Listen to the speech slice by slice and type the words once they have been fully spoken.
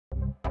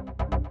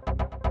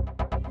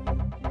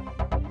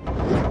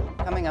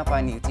Coming up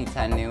on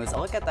UT10 News, a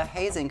look at the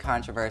hazing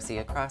controversy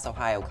across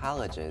Ohio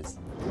colleges.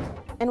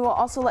 And we'll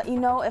also let you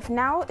know if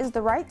now is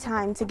the right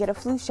time to get a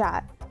flu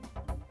shot.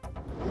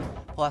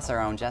 Plus, our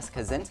own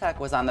Jessica Zintek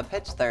was on the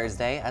pitch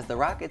Thursday as the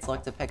Rockets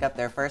look to pick up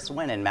their first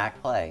win in MAC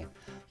play.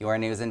 Your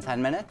news in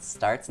 10 minutes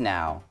starts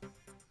now.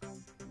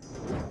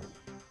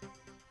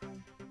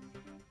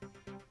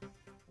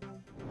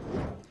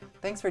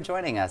 Thanks for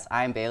joining us.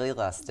 I'm Bailey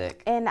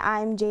Lustig. And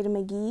I'm Jada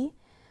McGee.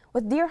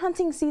 With deer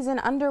hunting season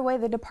underway,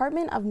 the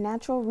Department of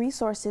Natural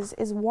Resources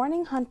is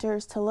warning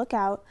hunters to look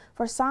out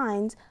for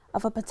signs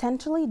of a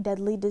potentially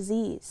deadly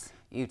disease.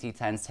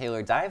 UT10's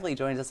Taylor Dively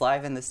joins us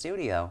live in the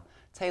studio.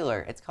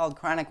 Taylor, it's called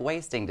chronic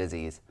wasting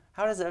disease.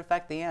 How does it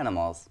affect the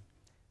animals?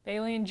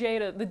 Bailey and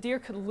Jada, the deer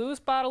could lose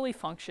bodily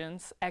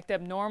functions, act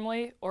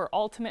abnormally, or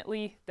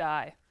ultimately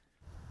die.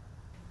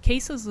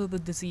 Cases of the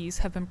disease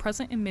have been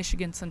present in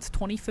Michigan since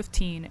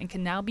 2015 and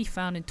can now be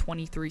found in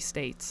 23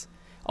 states.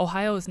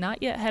 Ohio has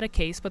not yet had a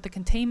case, but the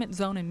containment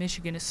zone in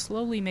Michigan is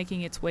slowly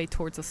making its way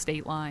towards the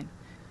state line.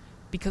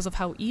 Because of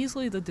how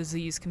easily the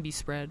disease can be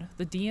spread,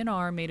 the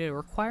DNR made it a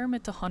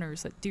requirement to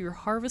hunters that deer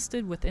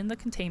harvested within the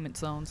containment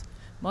zones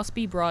must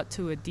be brought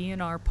to a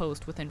DNR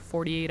post within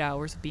 48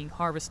 hours of being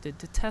harvested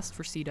to test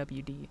for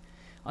CWD.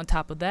 On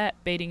top of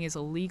that, baiting is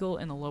illegal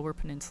in the Lower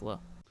Peninsula.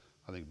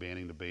 I think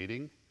banning the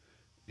baiting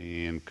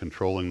and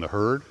controlling the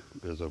herd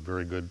is a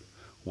very good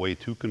way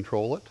to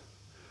control it.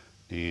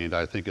 And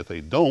I think if they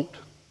don't,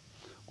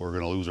 we're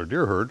going to lose our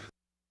deer herd.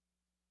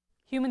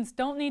 Humans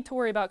don't need to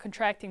worry about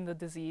contracting the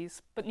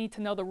disease, but need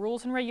to know the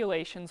rules and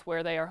regulations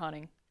where they are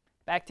hunting.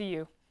 Back to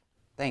you.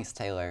 Thanks,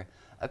 Taylor.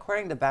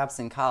 According to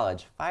Babson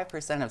College,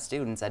 5% of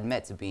students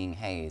admit to being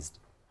hazed.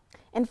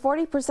 And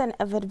 40%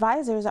 of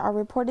advisors are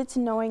reported to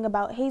knowing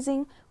about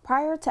hazing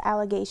prior to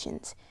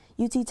allegations.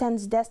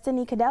 UT10's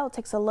Destiny Cadell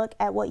takes a look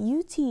at what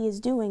UT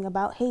is doing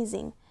about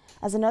hazing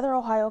as another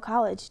Ohio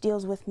college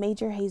deals with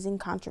major hazing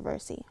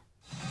controversy.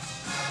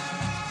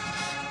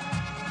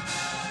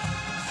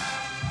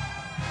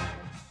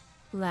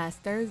 Last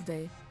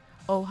Thursday,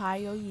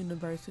 Ohio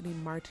University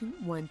Marching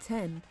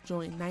 110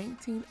 joined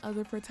 19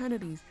 other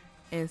fraternities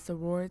and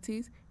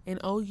sororities in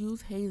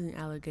OU's hazing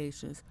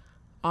allegations.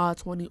 All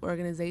 20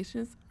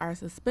 organizations are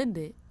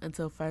suspended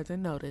until further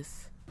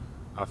notice.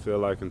 I feel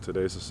like in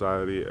today's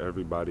society,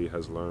 everybody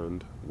has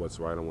learned what's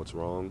right and what's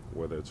wrong,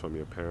 whether it's from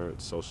your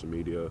parents, social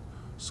media,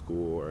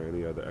 school, or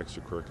any other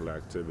extracurricular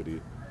activity.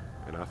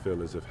 And I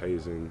feel as if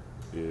hazing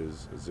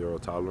is zero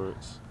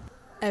tolerance.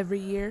 Every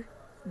year,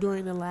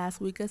 during the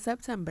last week of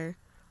September,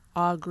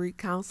 all Greek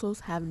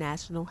councils have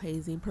National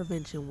Hazing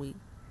Prevention Week.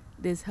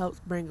 This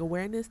helps bring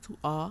awareness to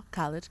all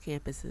college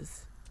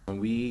campuses. When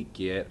we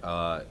get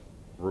a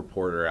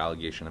report or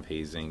allegation of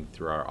hazing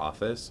through our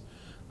office,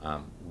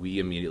 we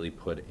immediately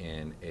put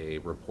in a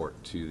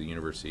report to the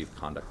University of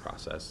Conduct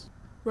process.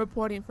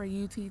 Reporting for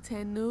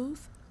UT10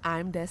 News,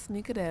 I'm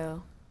Destiny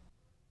Cadell.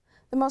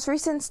 The most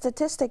recent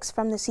statistics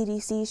from the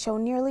CDC show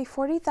nearly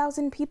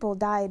 40,000 people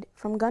died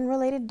from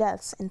gun-related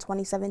deaths in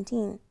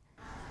 2017.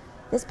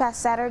 This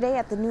past Saturday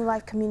at the New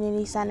Life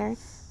Community Center,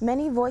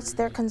 many voiced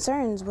their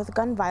concerns with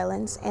gun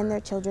violence and their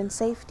children's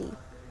safety.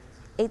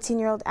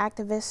 18-year-old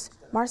activist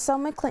Marcel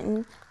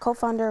McClinton,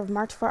 co-founder of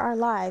March for Our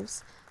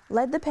Lives,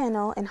 led the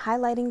panel in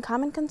highlighting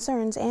common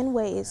concerns and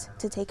ways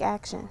to take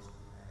action.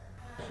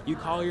 You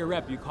call your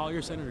rep, you call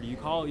your senator, you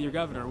call your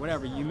governor,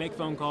 whatever. You make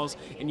phone calls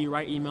and you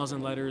write emails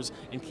and letters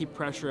and keep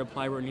pressure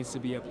applied where it needs to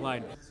be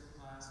applied.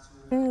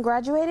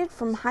 Graduated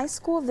from high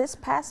school this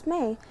past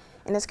May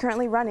and is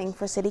currently running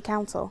for city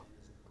council.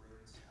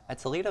 A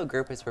Toledo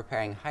group is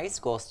preparing high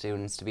school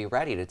students to be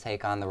ready to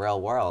take on the real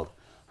world.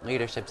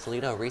 Leadership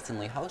Toledo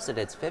recently hosted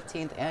its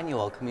 15th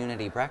annual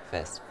community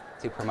breakfast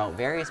to promote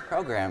various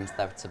programs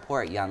that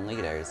support young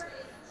leaders.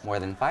 More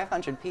than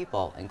 500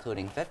 people,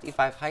 including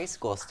 55 high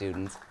school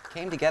students,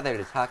 came together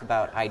to talk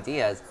about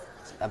ideas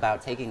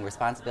about taking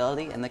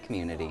responsibility in the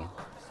community.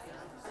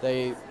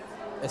 They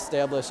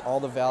establish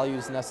all the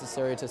values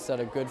necessary to set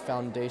a good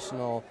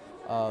foundational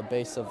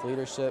base of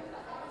leadership,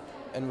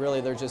 and really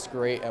they're just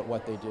great at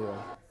what they do.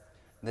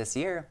 This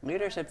year,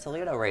 Leadership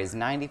Toledo raised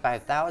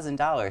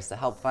 $95,000 to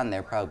help fund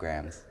their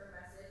programs.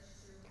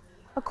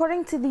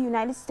 According to the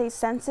United States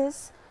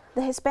Census,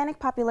 the Hispanic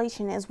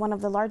population is one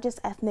of the largest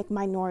ethnic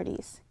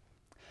minorities.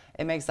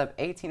 It makes up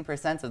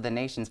 18% of the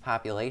nation's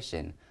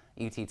population.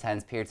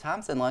 UT10's Pierre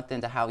Thompson looked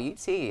into how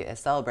UT is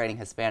celebrating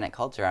Hispanic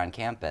culture on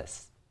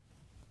campus.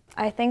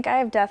 I think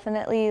I've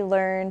definitely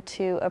learned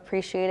to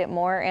appreciate it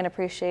more and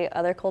appreciate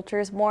other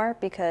cultures more,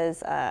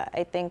 because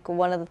I think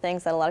one of the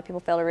things that a lot of people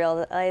fail to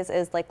realize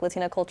is like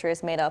Latina culture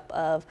is made up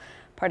of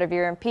part of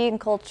European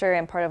culture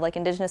and part of like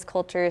indigenous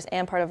cultures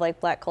and part of like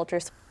black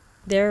cultures.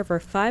 There are over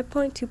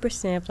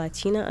 5.2% of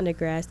Latina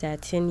undergrads that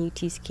attend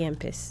UT's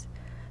campus.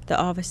 The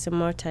Office of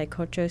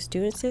Multicultural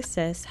Student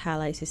Success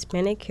highlights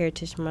Hispanic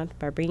Heritage Month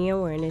by bringing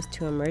awareness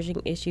to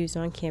emerging issues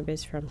on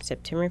campus from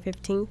September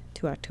 15th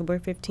to October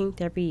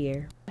 15th every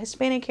year.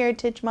 Hispanic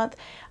Heritage Month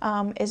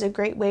is a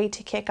great way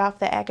to kick off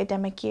the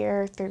academic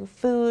year through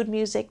food,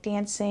 music,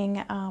 dancing,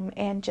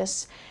 and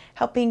just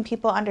helping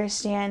people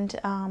understand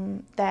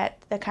that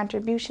the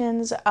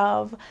contributions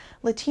of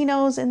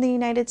Latinos in the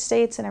United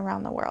States and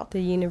around the world.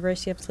 The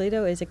University of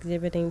Toledo is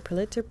exhibiting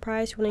Pulitzer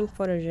Prize-winning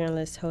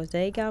photojournalist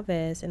Jose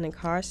Galvez in the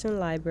Carson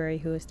Library,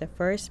 who is the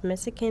first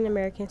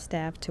Mexican-American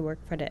staff to work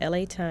for the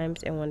LA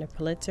Times and won the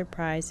Pulitzer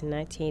Prize in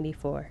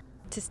 1984.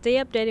 To stay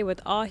updated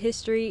with all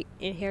history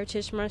and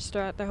heritage months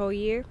throughout the whole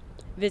year,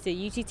 visit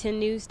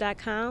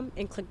UT10news.com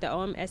and click the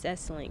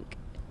OMSS link.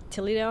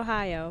 Toledo,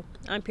 Ohio,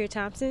 I'm Pierre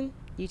Thompson,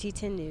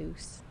 UT10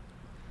 News.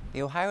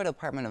 The Ohio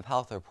Department of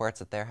Health reports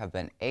that there have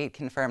been 8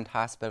 confirmed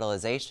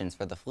hospitalizations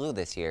for the flu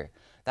this year.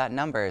 That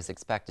number is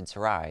expected to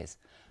rise.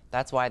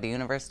 That's why the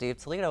University of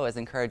Toledo is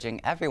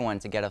encouraging everyone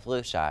to get a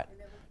flu shot.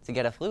 To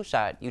get a flu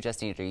shot, you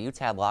just need your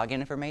UTAD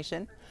login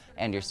information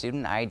and your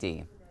student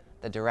ID.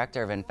 The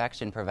Director of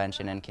Infection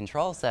Prevention and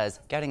Control says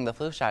getting the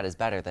flu shot is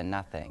better than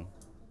nothing.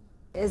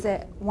 Is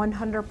it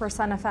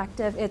 100%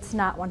 effective? It's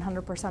not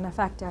 100%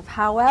 effective.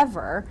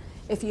 However,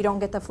 if you don't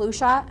get the flu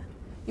shot,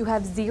 you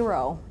have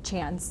 0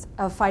 chance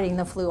of fighting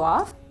the flu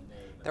off.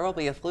 There will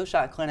be a flu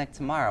shot clinic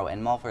tomorrow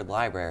in Mulford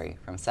Library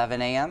from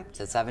 7 a.m.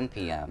 to 7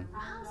 p.m.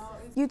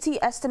 UT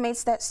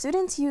estimates that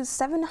students use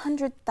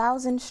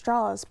 700,000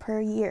 straws per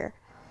year.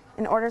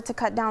 In order to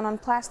cut down on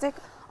plastic,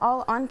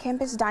 all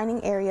on-campus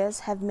dining areas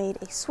have made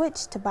a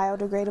switch to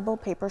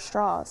biodegradable paper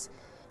straws.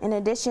 In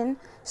addition,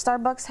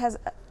 Starbucks has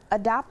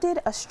adopted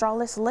a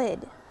strawless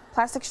lid.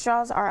 Plastic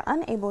straws are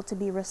unable to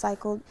be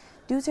recycled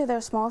due to their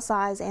small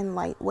size and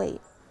light weight.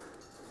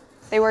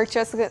 They work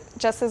just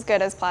as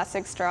good as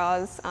plastic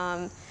straws.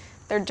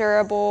 They're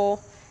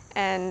durable,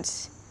 and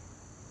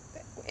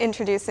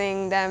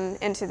introducing them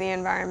into the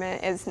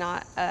environment is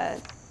not a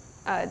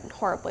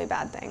horribly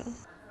bad thing.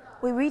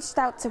 We reached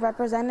out to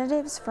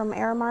representatives from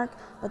Aramark,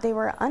 but they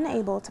were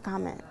unable to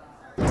comment.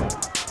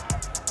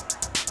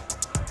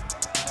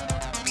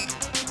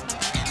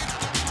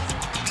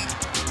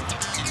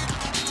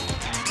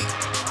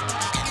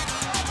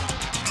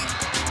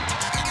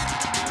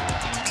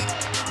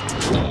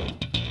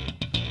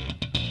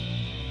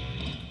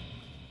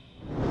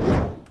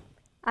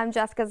 I'm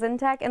Jessica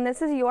Zintek, and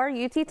this is your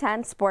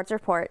UT10 Sports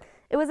Report.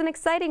 It was an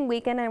exciting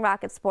weekend in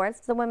Rocket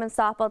Sports. The women's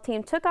softball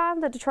team took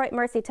on the Detroit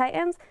Mercy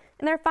Titans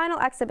in their final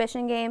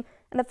exhibition game,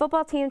 and the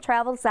football team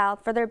traveled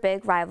south for their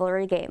big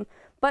rivalry game.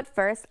 But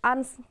first,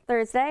 on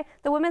Thursday,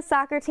 the women's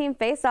soccer team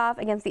faced off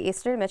against the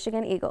Eastern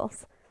Michigan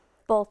Eagles.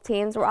 Both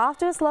teams were off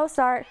to a slow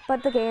start,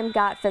 but the game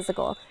got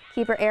physical.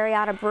 Keeper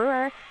Ariana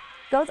Brewer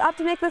goes up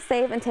to make the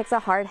save and takes a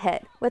hard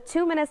hit. With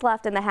 2 minutes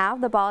left in the half,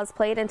 the ball is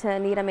played into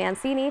Anita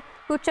Mancini,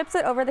 who chips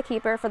it over the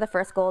keeper for the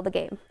first goal of the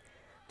game.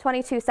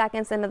 22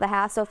 seconds into the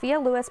half, Sophia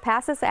Lewis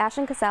passes to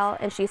Ashton Cassell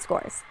and she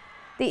scores.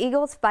 The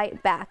Eagles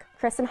fight back.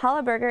 Kristen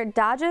Holleberger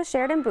dodges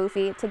Sheridan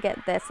Boofy to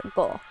get this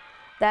goal.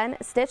 Then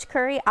Stitch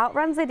Curry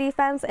outruns the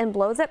defense and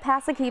blows it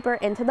past the keeper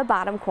into the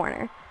bottom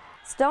corner.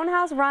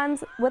 Stonehouse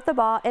runs with the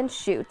ball and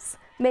shoots,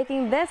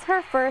 making this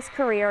her first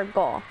career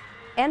goal.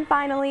 And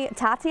finally,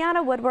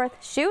 Tatiana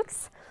Woodworth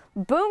shoots.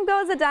 Boom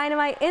goes the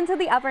dynamite into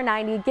the upper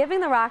 90,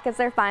 giving the Rockets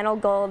their final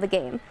goal of the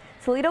game.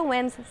 Toledo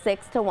wins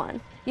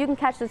 6-1. You can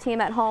catch the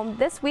team at home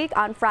this week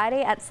on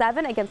Friday at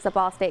 7 against the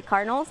Ball State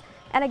Cardinals,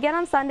 and again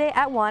on Sunday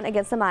at 1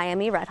 against the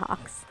Miami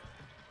Redhawks.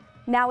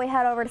 Now we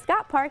head over to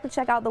Scott Park to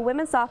check out the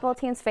women's softball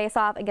team's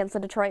face-off against the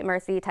Detroit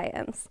Mercy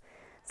Titans.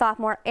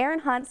 Sophomore Erin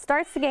Hunt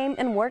starts the game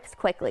and works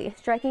quickly,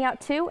 striking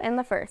out 2 in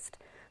the first.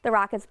 The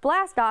Rockets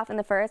blast off in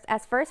the first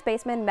as first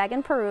baseman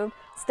Megan Perube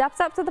steps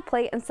up to the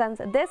plate and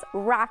sends this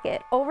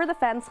rocket over the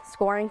fence,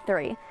 scoring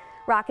 3.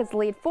 Rockets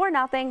lead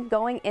 4-0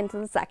 going into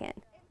the second.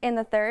 In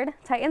the third,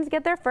 Titans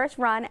get their first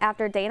run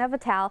after Dana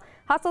Vital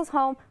hustles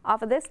home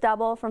off of this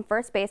double from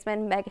first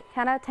baseman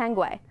McKenna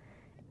Tanguay.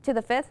 To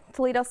the fifth,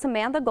 Toledo's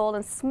Samantha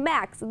Golden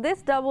smacks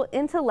this double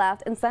into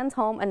left and sends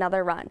home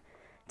another run.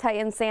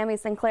 Titans' Sammy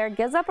Sinclair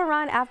gives up a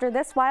run after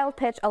this wild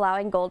pitch,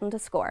 allowing Golden to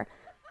score.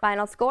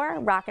 Final score,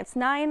 Rockets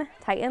 9,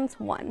 Titans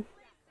 1.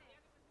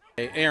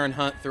 Erin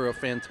Hunt threw a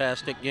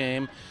fantastic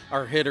game.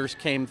 Our hitters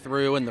came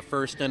through in the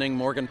first inning.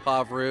 Morgan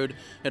Povrud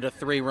hit a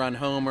 3-run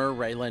homer.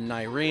 Raylyn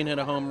Nyreen hit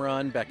a home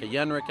run. Becca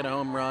Yenrick hit a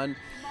home run.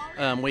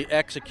 We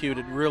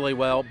executed really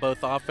well,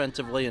 both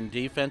offensively and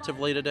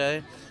defensively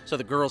today, so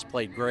the girls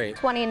played great.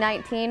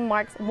 2019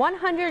 marks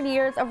 100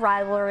 years of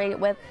rivalry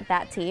with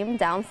that team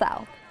down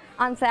south.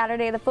 On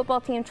Saturday, the football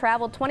team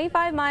traveled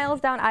 25 miles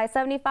down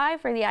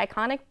I-75 for the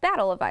iconic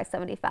Battle of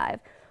I-75.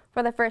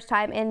 For the first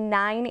time in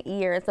 9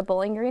 years, the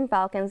Bowling Green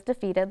Falcons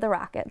defeated the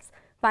Rockets.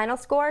 Final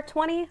score,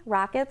 20,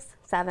 Rockets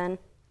 7.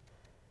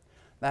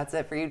 That's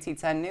it for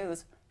UT10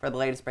 News. For the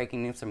latest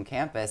breaking news from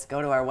campus,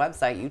 go to our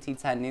website,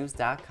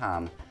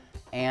 ut10news.com.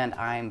 And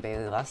I'm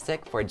Bailey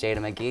Lustig for Jada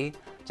McGee,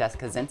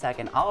 Jessica Zintek,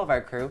 and all of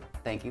our crew.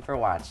 Thank you for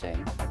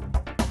watching.